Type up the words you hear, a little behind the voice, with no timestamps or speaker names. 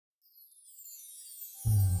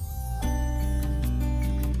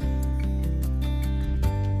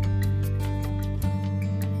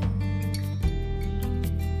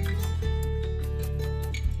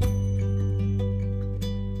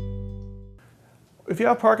if you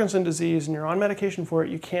have Parkinson's disease and you're on medication for it,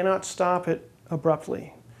 you cannot stop it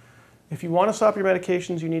abruptly. If you want to stop your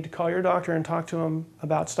medications, you need to call your doctor and talk to him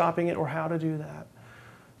about stopping it or how to do that.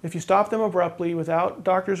 If you stop them abruptly without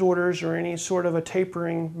doctor's orders or any sort of a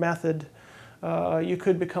tapering method, you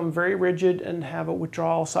could become very rigid and have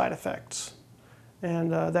withdrawal side effects.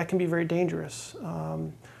 And that can be very dangerous.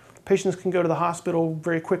 Patients can go to the hospital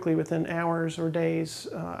very quickly within hours or days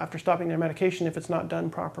after stopping their medication if it's not done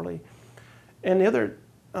properly. And the other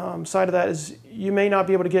side of that is you may not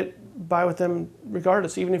be able to get by with them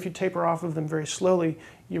regardless. Even if you taper off of them very slowly,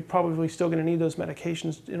 you're probably still going to need those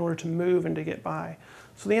medications in order to move and to get by.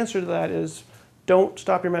 So the answer to that is don't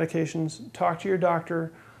stop your medications, talk to your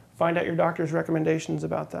doctor, find out your doctor's recommendations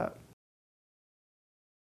about that.